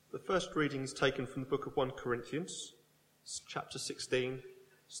first reading is taken from the book of 1 Corinthians, chapter 16,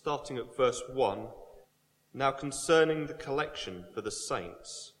 starting at verse 1. Now concerning the collection for the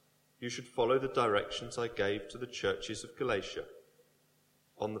saints, you should follow the directions I gave to the churches of Galatia.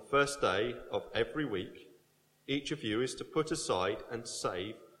 On the first day of every week, each of you is to put aside and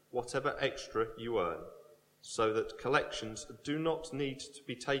save whatever extra you earn, so that collections do not need to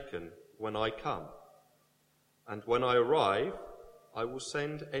be taken when I come. And when I arrive, I will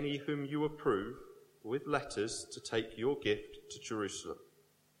send any whom you approve with letters to take your gift to Jerusalem.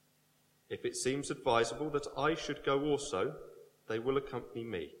 If it seems advisable that I should go also, they will accompany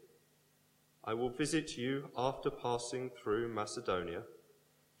me. I will visit you after passing through Macedonia,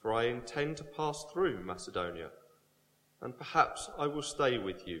 for I intend to pass through Macedonia, and perhaps I will stay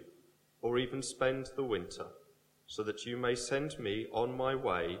with you, or even spend the winter, so that you may send me on my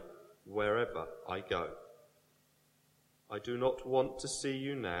way wherever I go. I do not want to see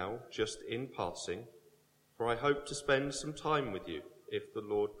you now just in passing, for I hope to spend some time with you, if the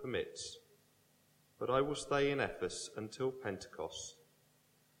Lord permits. But I will stay in Ephesus until Pentecost,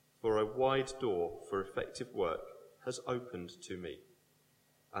 for a wide door for effective work has opened to me,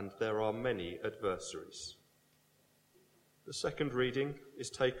 and there are many adversaries. The second reading is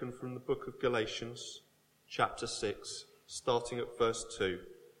taken from the book of Galatians, chapter 6, starting at verse 2.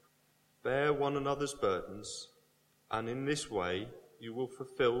 Bear one another's burdens, and in this way you will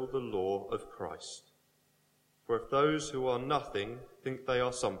fulfill the law of Christ. For if those who are nothing think they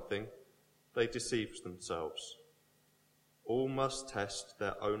are something, they deceive themselves. All must test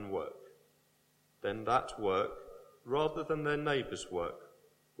their own work. Then that work, rather than their neighbour's work,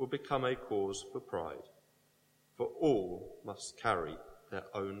 will become a cause for pride. For all must carry their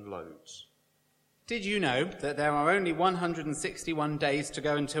own loads. Did you know that there are only 161 days to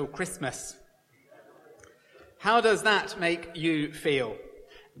go until Christmas? How does that make you feel?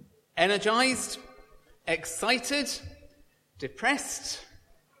 Energized? Excited? Depressed?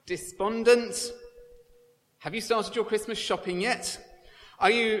 Despondent? Have you started your Christmas shopping yet?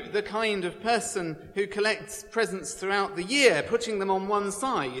 Are you the kind of person who collects presents throughout the year, putting them on one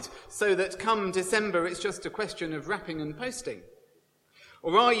side, so that come December it's just a question of wrapping and posting?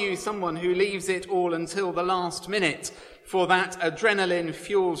 Or are you someone who leaves it all until the last minute for that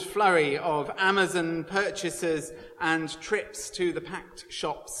adrenaline-fueled flurry of Amazon purchases and trips to the packed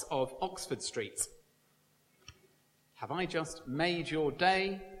shops of Oxford Street? Have I just made your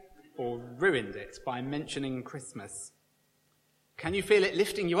day or ruined it by mentioning Christmas? Can you feel it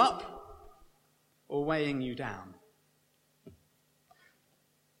lifting you up or weighing you down?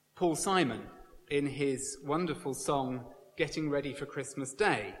 Paul Simon, in his wonderful song, Getting Ready for Christmas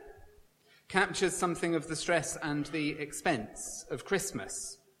Day, captures something of the stress and the expense of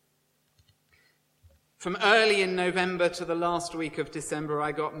Christmas. From early in November to the last week of December,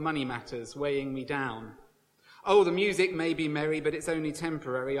 I got money matters weighing me down. Oh, the music may be merry, but it's only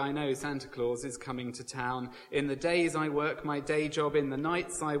temporary. I know Santa Claus is coming to town. In the days I work my day job, in the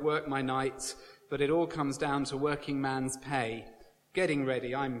nights I work my night, but it all comes down to working man's pay. Getting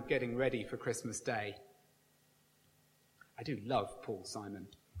ready, I'm getting ready for Christmas Day. I do love Paul Simon.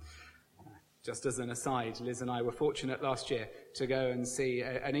 Just as an aside, Liz and I were fortunate last year to go and see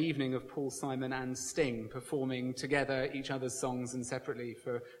an evening of Paul Simon and Sting performing together each other's songs and separately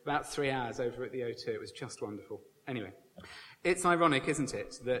for about 3 hours over at the O2. It was just wonderful. Anyway, it's ironic, isn't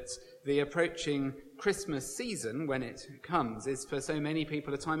it, that the approaching Christmas season, when it comes, is for so many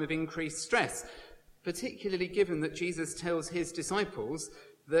people a time of increased stress, particularly given that Jesus tells his disciples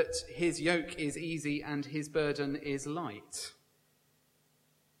that his yoke is easy and his burden is light.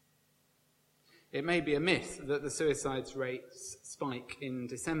 It may be a myth that the suicides rates spike in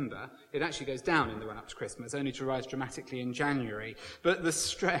December. It actually goes down in the run-up to Christmas, only to rise dramatically in January. But the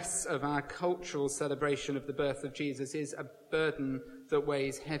stress of our cultural celebration of the birth of Jesus is a burden that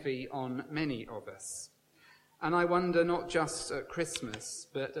weighs heavy on many of us. And I wonder, not just at Christmas,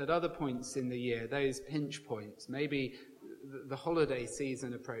 but at other points in the year, those pinch points, maybe the holiday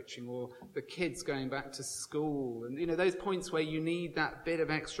season approaching, or the kids going back to school, and those points where you need that bit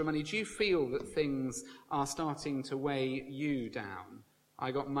of extra money. Do you feel that things are starting to weigh you down? I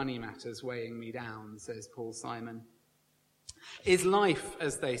got money matters weighing me down, says Paul Simon. Is life,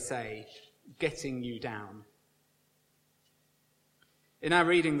 as they say, getting you down? In our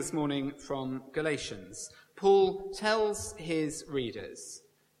reading this morning from Galatians, Paul tells his readers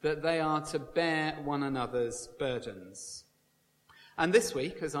that they are to bear one another's burdens. And this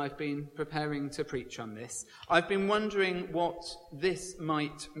week, as I've been preparing to preach on this, I've been wondering what this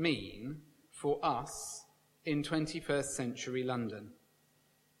might mean for us in 21st century London.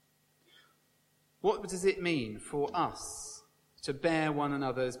 What does it mean for us to bear one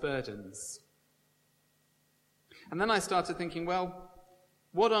another's burdens. And then I started thinking, well,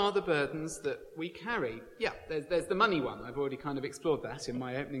 what are the burdens that we carry? Yeah, there's the money one. I've already kind of explored that in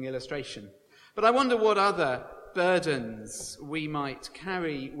my opening illustration. But I wonder what other burdens we might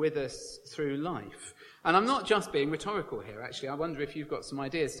carry with us through life. And I'm not just being rhetorical here, actually. I wonder if you've got some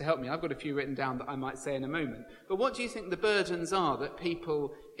ideas to help me. I've got a few written down that I might say in a moment. But what do you think the burdens are that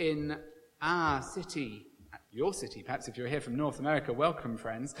people in our city, your city, perhaps if you're here from North America, welcome,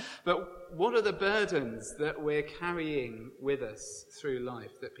 friends. But what are the burdens that we're carrying with us through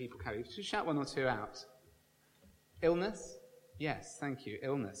life that people carry? Should shout one or two out. Illness? Yes, thank you.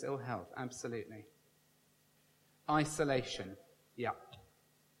 Illness, ill health, absolutely. Isolation? Yeah.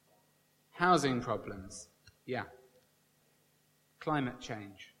 Housing problems? Yeah. Climate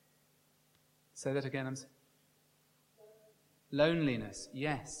change? Say that again. Loneliness?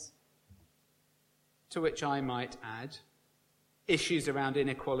 Yes. To which I might add issues around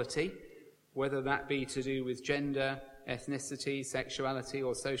inequality, whether that be to do with gender, ethnicity, sexuality,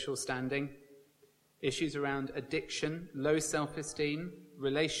 or social standing. Issues around addiction, low self-esteem,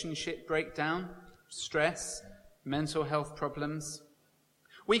 relationship breakdown, stress, mental health problems.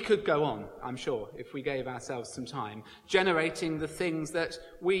 We could go on, I'm sure, if we gave ourselves some time, generating the things that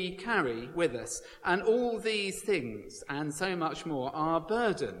we carry with us. And all these things, and so much more, are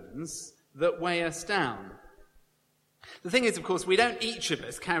burdens that weigh us down. The thing is, of course, we don't each of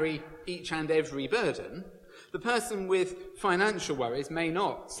us carry each and every burden. The person with financial worries may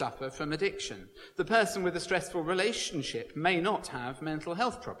not suffer from addiction. The person with a stressful relationship may not have mental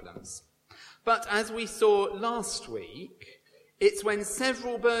health problems. But as we saw last week, it's when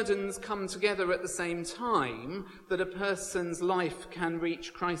several burdens come together at the same time that a person's life can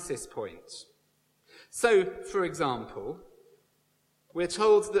reach crisis point. So, for example, we're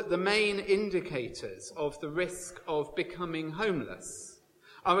told that the main indicators of the risk of becoming homeless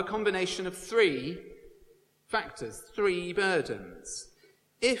are a combination of three factors, three burdens.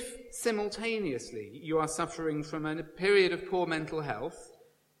 If simultaneously you are suffering from a period of poor mental health,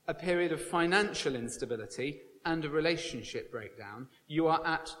 a period of financial instability, and a relationship breakdown, you are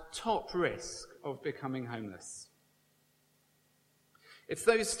at top risk of becoming homeless. If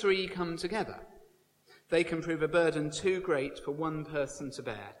those three come together, they can prove a burden too great for one person to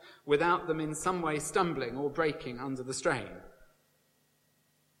bear, without them in some way stumbling or breaking under the strain.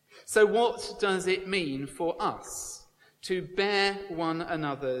 So what does it mean for us to bear one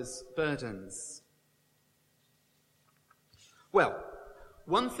another's burdens? Well,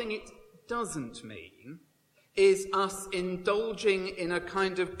 one thing it doesn't mean is us indulging in a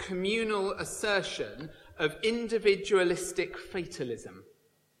kind of communal assertion of individualistic fatalism.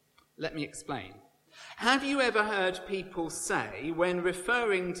 Let me explain. Have you ever heard people say, when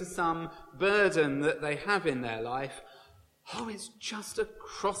referring to some burden that they have in their life, "Oh, it's just a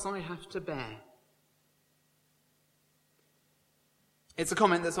cross I have to bear"? It's a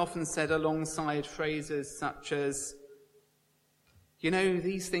comment that's often said alongside phrases such as, "You know,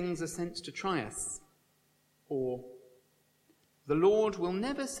 these things are sent to try us," or "The Lord will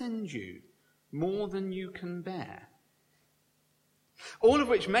never send you more than you can bear." All of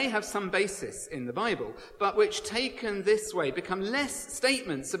which may have some basis in the Bible, but which, taken this way, become less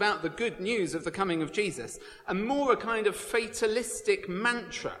statements about the good news of the coming of Jesus and more a kind of fatalistic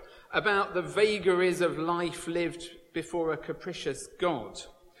mantra about the vagaries of life lived before a capricious God.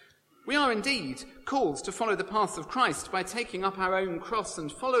 We are indeed called to follow the path of Christ by taking up our own cross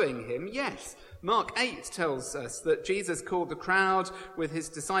and following him, yes. Mark 8 tells us that Jesus called the crowd with his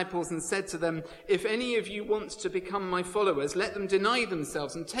disciples and said to them, "If any of you want to become my followers, let them deny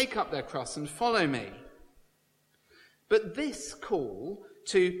themselves and take up their cross and follow me." But this call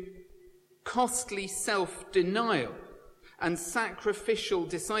to costly self-denial and sacrificial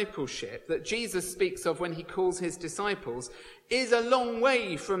discipleship that Jesus speaks of when he calls his disciples is a long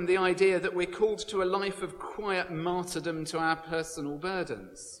way from the idea that we're called to a life of quiet martyrdom to our personal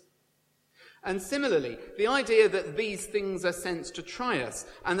burdens. And similarly, the idea that these things are sent to try us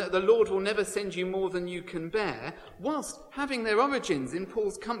and that the Lord will never send you more than you can bear, whilst having their origins in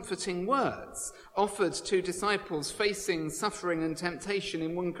Paul's comforting words offered to disciples facing suffering and temptation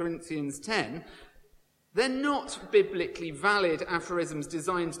in 1 Corinthians 10, they're not biblically valid aphorisms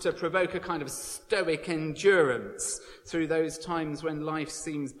designed to provoke a kind of stoic endurance through those times when life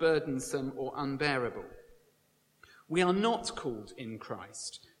seems burdensome or unbearable. We are not called in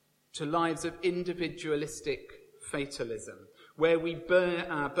Christ to lives of individualistic fatalism, where we bear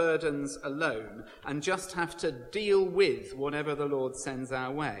our burdens alone and just have to deal with whatever the Lord sends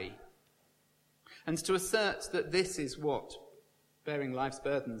our way. And to assert that this is what bearing life's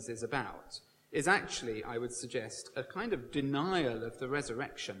burdens is about is actually, I would suggest, a kind of denial of the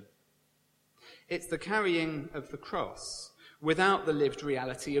resurrection. It's the carrying of the cross without the lived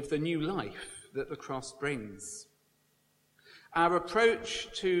reality of the new life that the cross brings. Our approach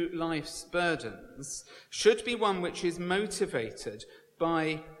to life's burdens should be one which is motivated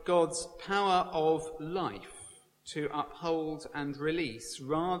by God's power of life to uphold and release,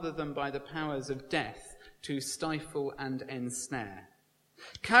 rather than by the powers of death to stifle and ensnare.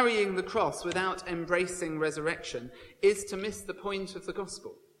 Carrying the cross without embracing resurrection is to miss the point of the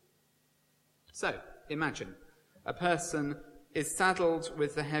gospel. So, imagine a person is saddled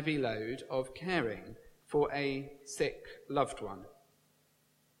with the heavy load of caring for a sick loved one.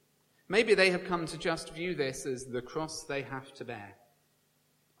 Maybe they have come to just view this as the cross they have to bear.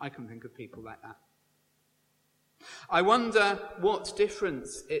 I can think of people like that. I wonder what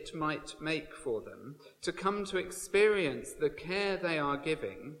difference it might make for them to come to experience the care they are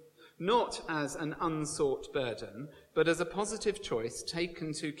giving, not as an unsought burden, but as a positive choice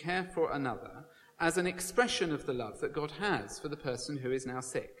taken to care for another, as an expression of the love that God has for the person who is now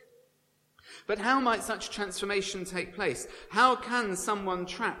sick. But how might such transformation take place? How can someone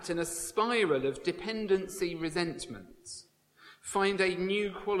trapped in a spiral of dependency resentment find a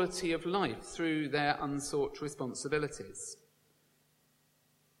new quality of life through their unsought responsibilities?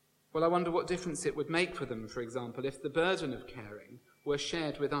 Well, I wonder what difference it would make for them, for example, if the burden of caring were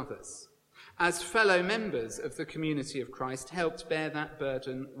shared with others, as fellow members of the community of Christ helped bear that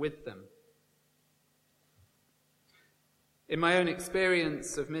burden with them. In my own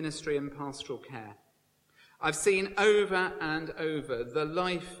experience of ministry and pastoral care, I've seen over and over the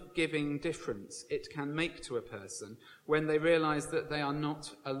life-giving difference it can make to a person when they realise that they are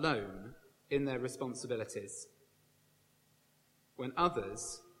not alone in their responsibilities, when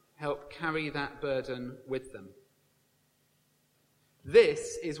others help carry that burden with them.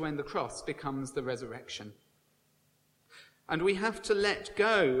 This is when the cross becomes the resurrection. And we have to let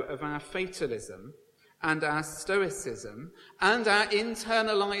go of our fatalism and our stoicism and our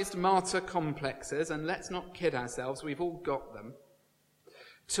internalized martyr complexes, and let's not kid ourselves, we've all got them,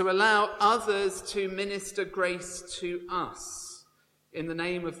 to allow others to minister grace to us in the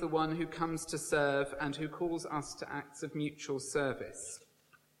name of the one who comes to serve and who calls us to acts of mutual service.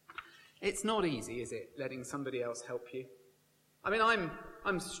 It's not easy, is it, letting somebody else help you? I mean,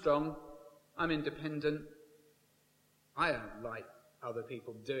 I'm strong, I'm independent, I don't like other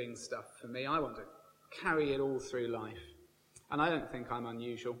people doing stuff for me. I want to carry it all through life. And I don't think I'm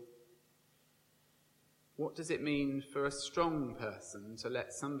unusual. What does it mean for a strong person to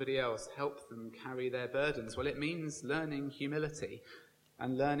let somebody else help them carry their burdens? Well, it means learning humility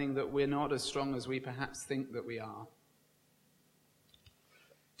and learning that we're not as strong as we perhaps think that we are.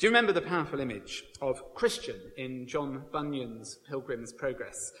 Do you remember the powerful image of Christian in John Bunyan's Pilgrim's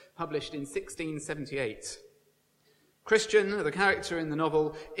Progress, published in 1678? Christian, the character in the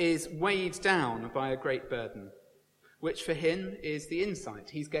novel, is weighed down by a great burden, which for him is the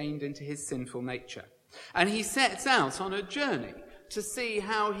insight he's gained into his sinful nature. And he sets out on a journey to see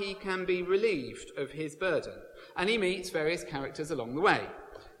how he can be relieved of his burden. And he meets various characters along the way.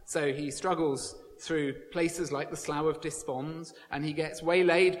 So he struggles through places like the Slough of Despond, and he gets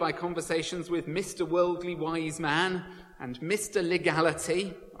waylaid by conversations with Mr. Worldly Wise Man and Mr.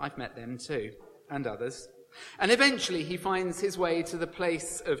 Legality. I've met them too, and others. And eventually he finds his way to the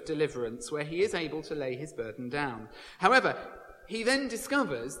place of deliverance where he is able to lay his burden down. However, he then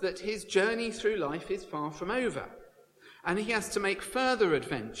discovers that his journey through life is far from over. And he has to make further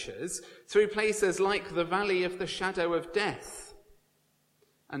adventures through places like the Valley of the Shadow of Death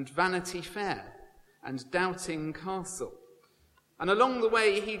and Vanity Fair and Doubting Castle. And along the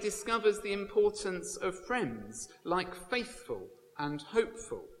way he discovers the importance of friends like Faithful and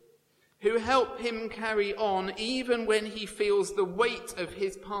Hopeful, who help him carry on even when he feels the weight of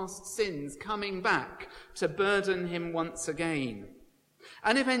his past sins coming back to burden him once again.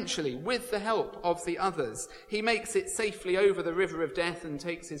 And eventually, with the help of the others, he makes it safely over the river of death and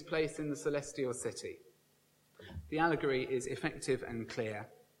takes his place in the celestial city. The allegory is effective and clear.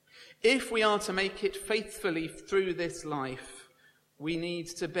 If we are to make it faithfully through this life, we need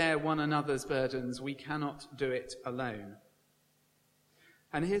to bear one another's burdens. We cannot do it alone.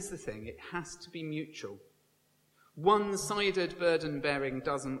 And here's the thing, it has to be mutual. One-sided burden-bearing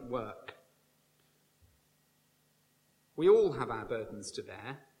doesn't work. We all have our burdens to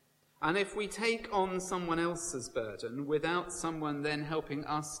bear, and if we take on someone else's burden without someone then helping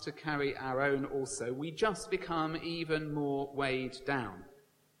us to carry our own also, we just become even more weighed down.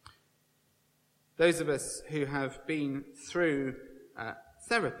 Those of us who have been through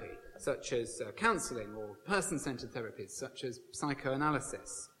therapy, such as counselling or person-centred therapies, such as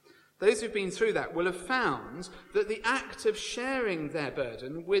psychoanalysis, those who've been through that will have found that the act of sharing their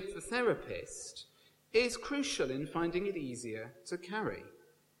burden with the therapist is crucial in finding it easier to carry,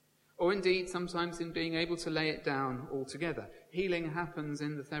 or indeed sometimes in being able to lay it down altogether. Healing happens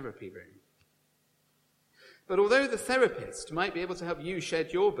in the therapy room. But although the therapist might be able to help you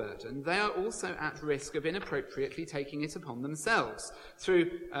shed your burden, they are also at risk of inappropriately taking it upon themselves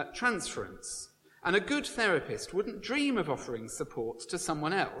through transference. And a good therapist wouldn't dream of offering support to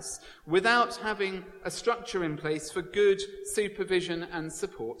someone else without having a structure in place for good supervision and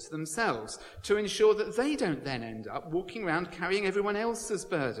support themselves, to ensure that they don't then end up walking around carrying everyone else's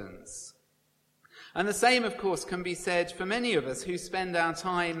burdens. And the same, of course, can be said for many of us who spend our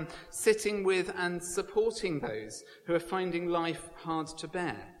time sitting with and supporting those who are finding life hard to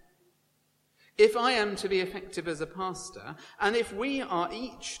bear. If I am to be effective as a pastor, and if we are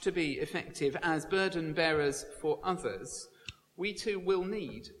each to be effective as burden bearers for others, we too will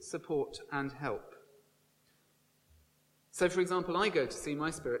need support and help. So, for example, I go to see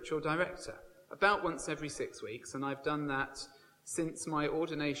my spiritual director about once every 6 weeks, and I've done that since my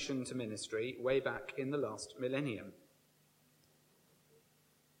ordination to ministry way back in the last millennium.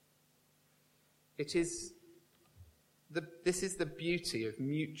 This is the beauty of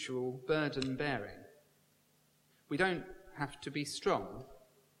mutual burden bearing. We don't have to be strong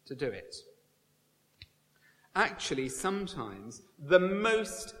to do it. Actually, sometimes the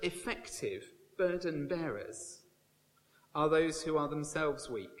most effective burden bearers are those who are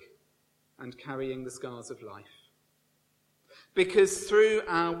themselves weak and carrying the scars of life. Because through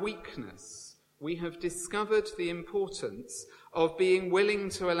our weakness, we have discovered the importance of being willing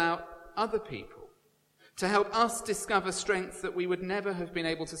to allow other people to help us discover strength that we would never have been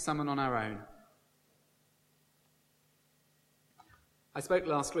able to summon on our own. I spoke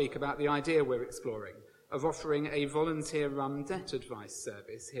last week about the idea we're exploring of offering a volunteer-run debt advice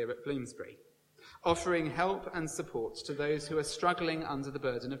service here at Bloomsbury, offering help and support to those who are struggling under the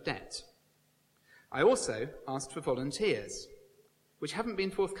burden of debt. I also asked for volunteers, which haven't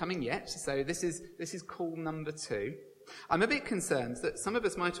been forthcoming yet, so this is call number 2. I'm a bit concerned that some of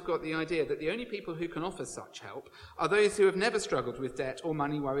us might have got the idea that the only people who can offer such help are those who have never struggled with debt or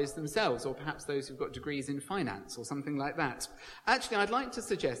money worries themselves, or perhaps those who've got degrees in finance or something like that. Actually, I'd like to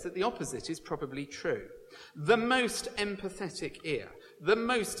suggest that the opposite is probably true. The most empathetic ear, the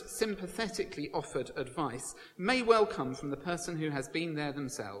most sympathetically offered advice may well come from the person who has been there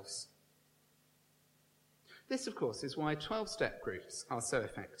themselves. This, of course, is why 12-step groups are so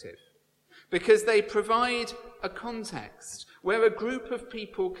effective, because they provide a context where a group of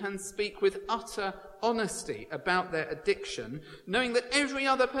people can speak with utter honesty about their addiction, knowing that every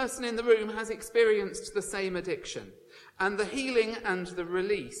other person in the room has experienced the same addiction. And the healing and the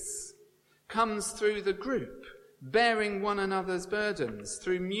release comes through the group, bearing one another's burdens,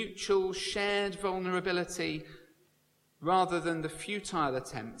 through mutual shared vulnerability, rather than the futile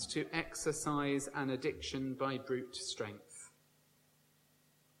attempt to exercise an addiction by brute strength.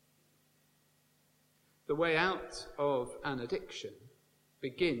 The way out of an addiction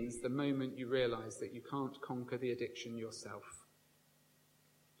begins the moment you realize that you can't conquer the addiction yourself.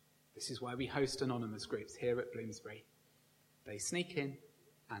 This is why we host anonymous groups here at Bloomsbury. They sneak in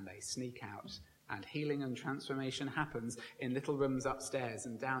and they sneak out, and healing and transformation happens in little rooms upstairs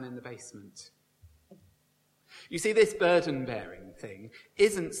and down in the basement. You see, this burden-bearing thing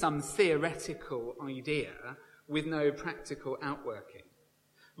isn't some theoretical idea with no practical outworking.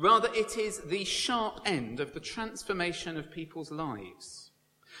 Rather, it is the sharp end of the transformation of people's lives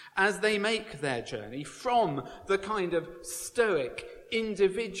as they make their journey from the kind of stoic,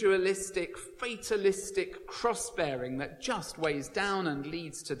 individualistic, fatalistic cross-bearing that just weighs down and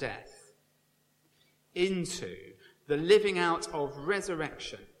leads to death into the living out of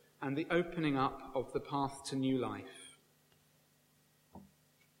resurrection and the opening up of the path to new life.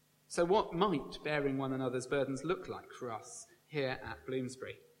 So what might bearing one another's burdens look like for us here at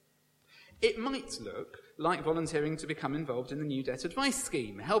Bloomsbury? It might look like volunteering to become involved in the new debt advice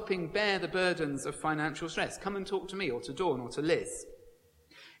scheme, helping bear the burdens of financial stress. Come and talk to me, or to Dawn, or to Liz.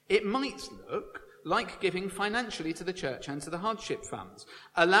 It might look like giving financially to the church and to the hardship funds,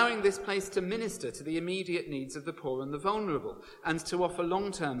 allowing this place to minister to the immediate needs of the poor and the vulnerable, and to offer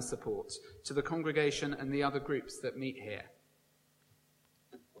long-term support to the congregation and the other groups that meet here.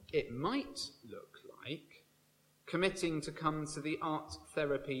 It might look like committing to come to the art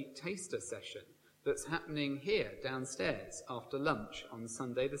therapy taster session that's happening here downstairs after lunch on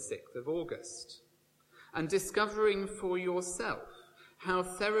Sunday the 6th of August, and discovering for yourself how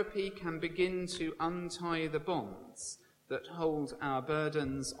therapy can begin to untie the bonds that hold our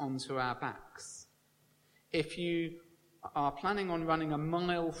burdens onto our backs. If you are planning on running a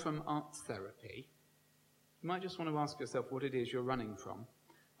mile from art therapy, you might just want to ask yourself what it is you're running from,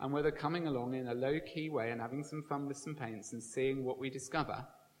 and whether coming along in a low-key way and having some fun with some paints and seeing what we discover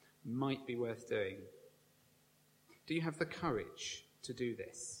might be worth doing. Do you have the courage to do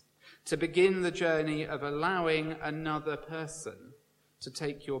this? To begin the journey of allowing another person to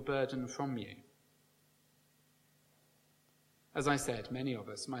take your burden from you? As I said, many of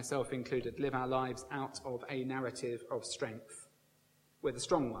us, myself included, live our lives out of a narrative of strength. We're the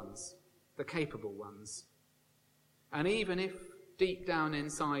strong ones, the capable ones. And even if deep down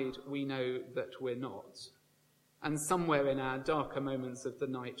inside we know that we're not, and somewhere in our darker moments of the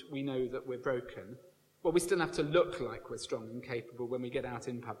night we know that we're broken, well, we still have to look like we're strong and capable when we get out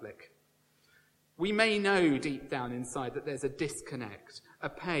in public. We may know deep down inside that there's a disconnect, a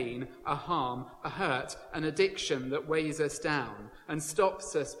pain, a harm, a hurt, an addiction that weighs us down and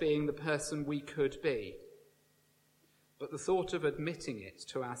stops us being the person we could be. But the thought of admitting it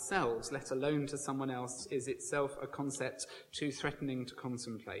to ourselves, let alone to someone else, is itself a concept too threatening to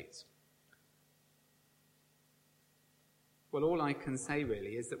contemplate. Well, all I can say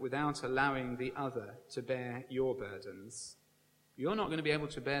really is that without allowing the other to bear your burdens, you're not going to be able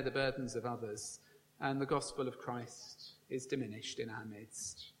to bear the burdens of others, and the gospel of Christ is diminished in our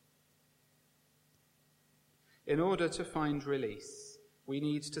midst. In order to find release, we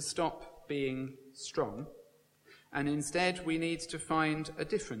need to stop being strong, and instead we need to find a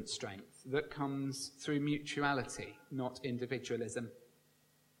different strength that comes through mutuality, not individualism.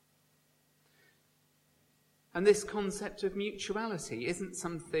 And this concept of mutuality isn't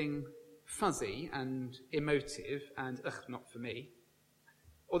something fuzzy and emotive and, not for me.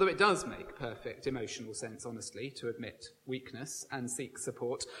 Although it does make perfect emotional sense, honestly, to admit weakness and seek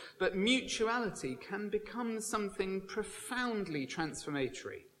support. But mutuality can become something profoundly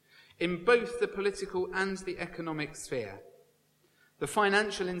transformatory in both the political and the economic sphere. The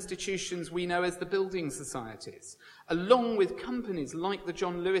financial institutions we know as the building societies, along with companies like the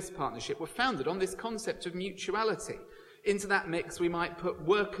John Lewis Partnership, were founded on this concept of mutuality. Into that mix we might put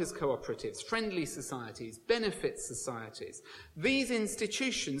workers' cooperatives, friendly societies, benefits societies. These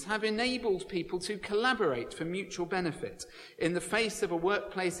institutions have enabled people to collaborate for mutual benefit in the face of a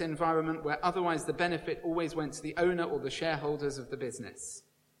workplace environment where otherwise the benefit always went to the owner or the shareholders of the business.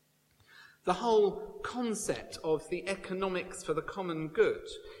 The whole concept of the economics for the common good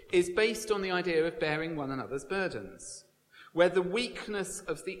is based on the idea of bearing one another's burdens, where the weakness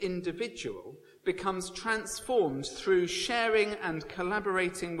of the individual becomes transformed through sharing and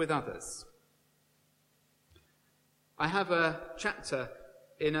collaborating with others. I have a chapter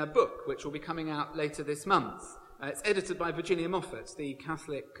in a book which will be coming out later this month. It's edited by Virginia Moffat, the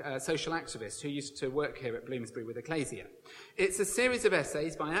Catholic social activist who used to work here at Bloomsbury with Ecclesia. It's a series of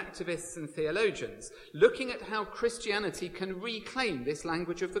essays by activists and theologians looking at how Christianity can reclaim this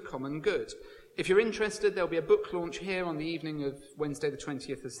language of the common good. If you're interested, there'll be a book launch here on the evening of Wednesday the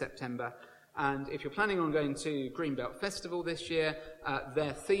 20th of September. And if you're planning on going to Greenbelt Festival this year,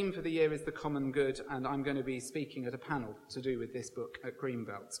 their theme for the year is the common good, and I'm going to be speaking at a panel to do with this book at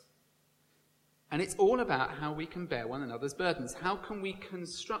Greenbelt. And it's all about how we can bear one another's burdens. How can we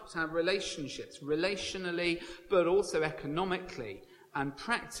construct our relationships, relationally, but also economically and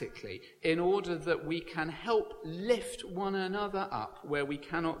practically, in order that we can help lift one another up where we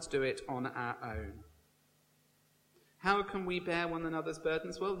cannot do it on our own? How can we bear one another's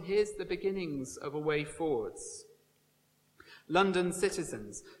burdens? Well, here's the beginnings of a way forwards. London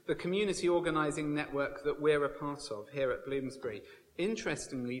Citizens, the community organising network that we're a part of here at Bloomsbury,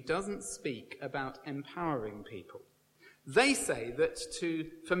 interestingly doesn't speak about empowering people. They say that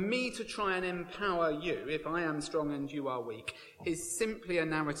for me to try and empower you, if I am strong and you are weak, is simply a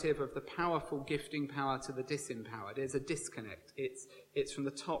narrative of the powerful gifting power to the disempowered. There's a disconnect. It's from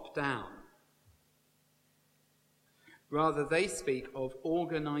the top down. Rather, they speak of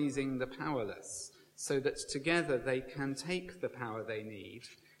organising the powerless so that together they can take the power they need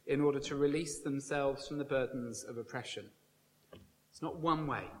in order to release themselves from the burdens of oppression. It's not one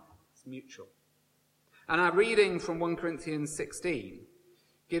way, it's mutual. And our reading from 1 Corinthians 16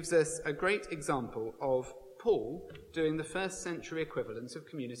 gives us a great example of Paul doing the first century equivalent of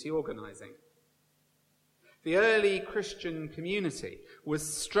community organising. The early Christian community was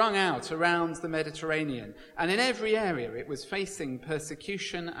strung out around the Mediterranean, and in every area it was facing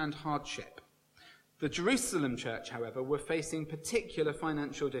persecution and hardship. The Jerusalem church, however, were facing particular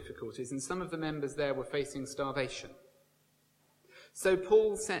financial difficulties, and some of the members there were facing starvation. So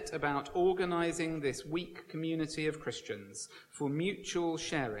Paul set about organising this weak community of Christians for mutual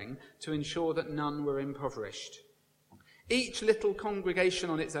sharing to ensure that none were impoverished. Each little congregation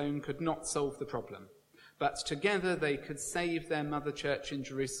on its own could not solve the problem, but together they could save their mother church in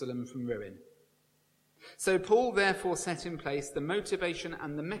Jerusalem from ruin. So Paul therefore set in place the motivation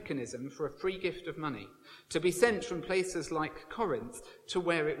and the mechanism for a free gift of money to be sent from places like Corinth to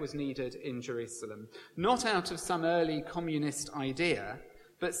where it was needed in Jerusalem, not out of some early communist idea,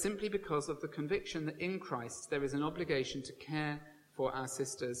 but simply because of the conviction that in Christ there is an obligation to care for our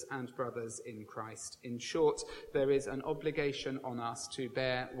sisters and brothers in Christ. In short, there is an obligation on us to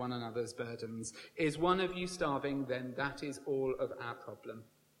bear one another's burdens. Is one of you starving? Then that is all of our problem.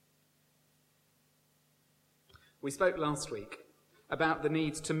 We spoke last week about the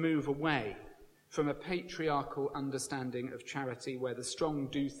need to move away from a patriarchal understanding of charity where the strong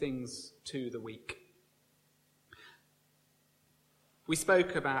do things to the weak. We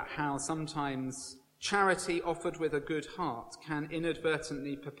spoke about how sometimes charity offered with a good heart can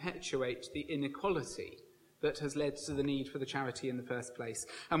inadvertently perpetuate the inequality that has led to the need for the charity in the first place.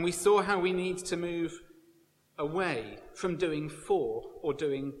 And we saw how we need to move away from doing for or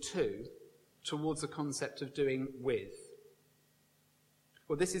doing to towards a concept of doing with.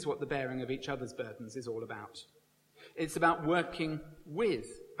 Well, this is what the bearing of each other's burdens is all about. It's about working with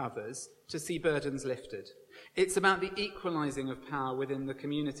others to see burdens lifted. It's about the equalizing of power within the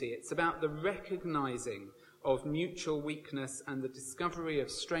community. It's about the recognizing of mutual weakness and the discovery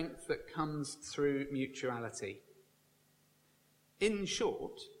of strength that comes through mutuality. In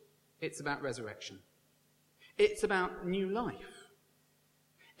short, it's about resurrection. It's about new life.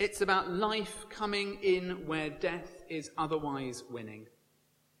 It's about life coming in where death is otherwise winning.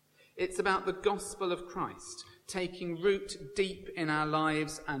 It's about the gospel of Christ taking root deep in our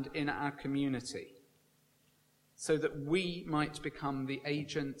lives and in our community, so that we might become the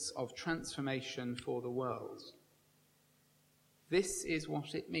agents of transformation for the world. This is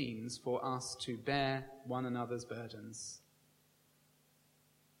what it means for us to bear one another's burdens.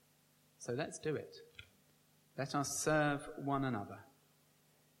 So let's do it. Let us serve one another.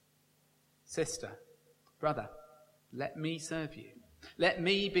 Sister, brother, let me serve you. Let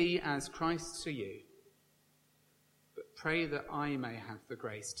me be as Christ to you. But pray that I may have the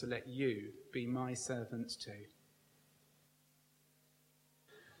grace to let you be my servant too.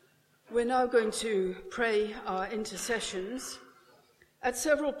 We're now going to pray our intercessions. At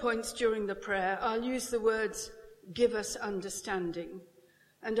several points during the prayer, I'll use the words, "give us understanding,"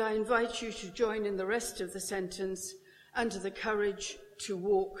 and I invite you to join in the rest of the sentence, "and the courage to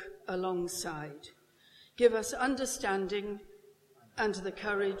walk alongside." Give us understanding and the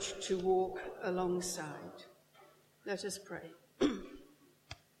courage to walk alongside. Let us pray.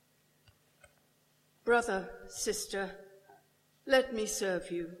 Brother, sister, let me serve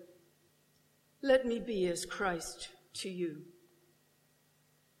you. Let me be as Christ to you.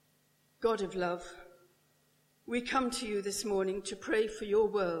 God of love, we come to you this morning to pray for your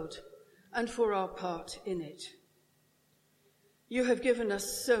world and for our part in it. You have given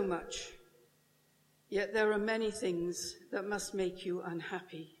us so much, yet there are many things that must make you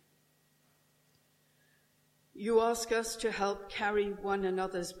unhappy. You ask us to help carry one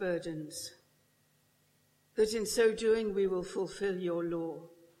another's burdens, that in so doing we will fulfill your law.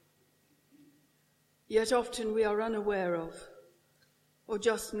 Yet often we are unaware of, or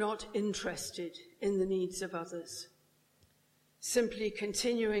just not interested in the needs of others, simply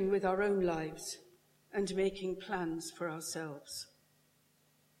continuing with our own lives and making plans for ourselves.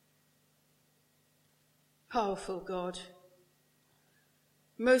 Powerful God,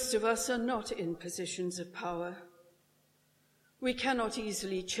 most of us are not in positions of power. We cannot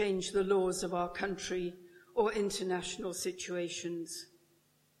easily change the laws of our country or international situations.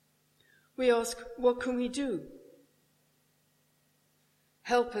 We ask, what can we do?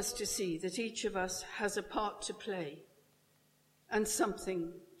 Help us to see that each of us has a part to play and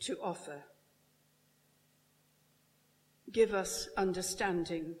something to offer. Give us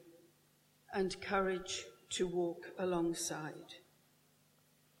understanding and courage to walk alongside.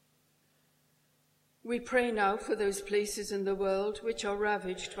 We pray now for those places in the world which are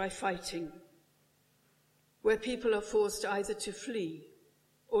ravaged by fighting, where people are forced either to flee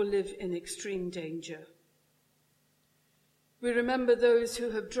or live in extreme danger. We remember those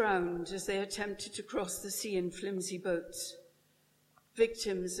who have drowned as they attempted to cross the sea in flimsy boats,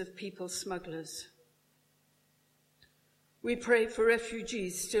 victims of people smugglers. We pray for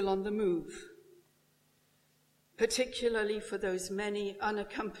refugees still on the move, particularly for those many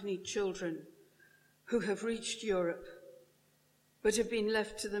unaccompanied children who have reached Europe but have been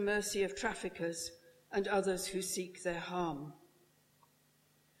left to the mercy of traffickers and others who seek their harm.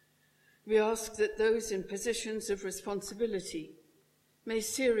 We ask that those in positions of responsibility may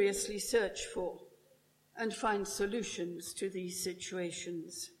seriously search for and find solutions to these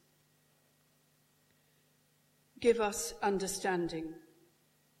situations. Give us understanding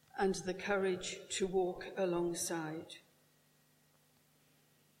and the courage to walk alongside.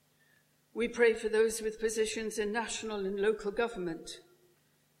 We pray for those with positions in national and local government,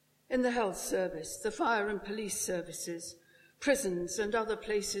 in the health service, the fire and police services, prisons and other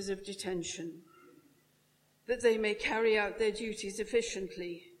places of detention, that they may carry out their duties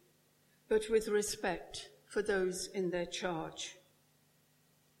efficiently, but with respect for those in their charge.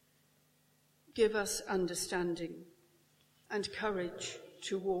 Give us understanding and courage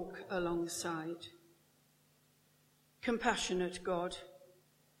to walk alongside. Compassionate God,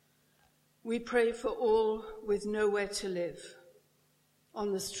 we pray for all with nowhere to live,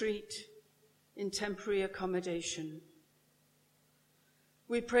 on the street, in temporary accommodation.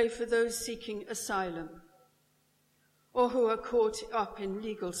 We pray for those seeking asylum, or who are caught up in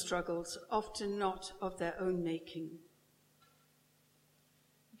legal struggles, often not of their own making.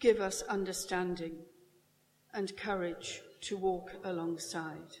 Give us understanding and courage to walk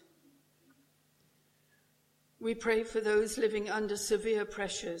alongside. We pray for those living under severe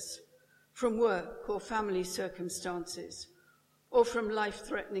pressures from work or family circumstances, or from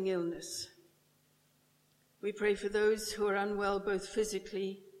life-threatening illness. We pray for those who are unwell both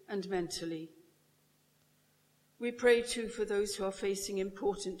physically and mentally. We pray too for those who are facing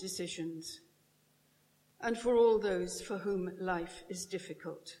important decisions, and for all those for whom life is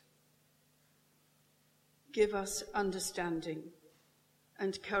difficult. Give us understanding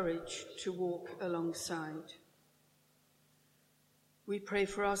and courage to walk alongside. We pray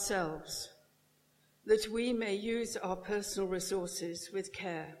for ourselves, that we may use our personal resources with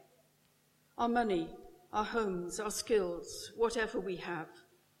care, our money, our homes, our skills, whatever we have,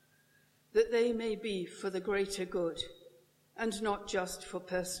 that they may be for the greater good and not just for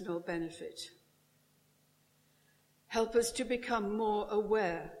personal benefit. Help us to become more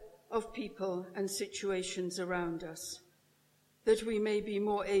aware of people and situations around us, that we may be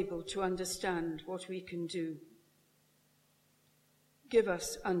more able to understand what we can do. Give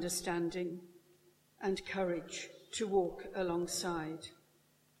us understanding and courage to walk alongside.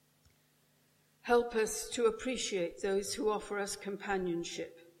 Help us to appreciate those who offer us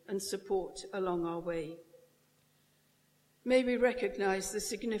companionship and support along our way. May we recognize the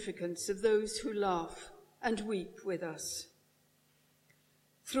significance of those who laugh and weep with us.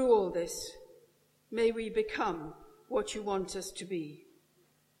 Through all this, may we become what you want us to be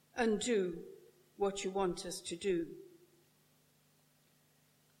and do what you want us to do.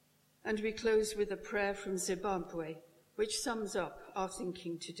 And we close with a prayer from Zimbabwe, which sums up our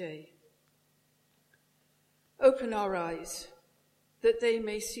thinking today. Open our eyes, that they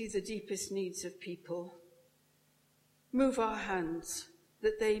may see the deepest needs of people. Move our hands,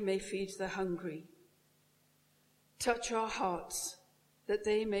 that they may feed the hungry. Touch our hearts, that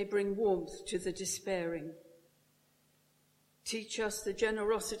they may bring warmth to the despairing. Teach us the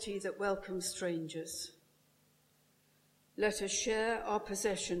generosity that welcomes strangers. Let us share our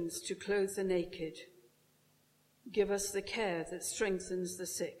possessions to clothe the naked. Give us the care that strengthens the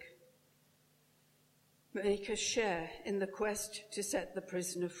sick. Make us share in the quest to set the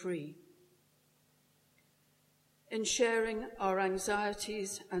prisoner free. In sharing our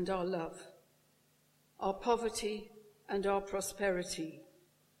anxieties and our love, our poverty and our prosperity,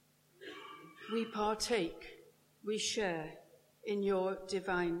 we partake, we share in your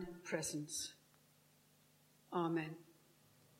divine presence. Amen.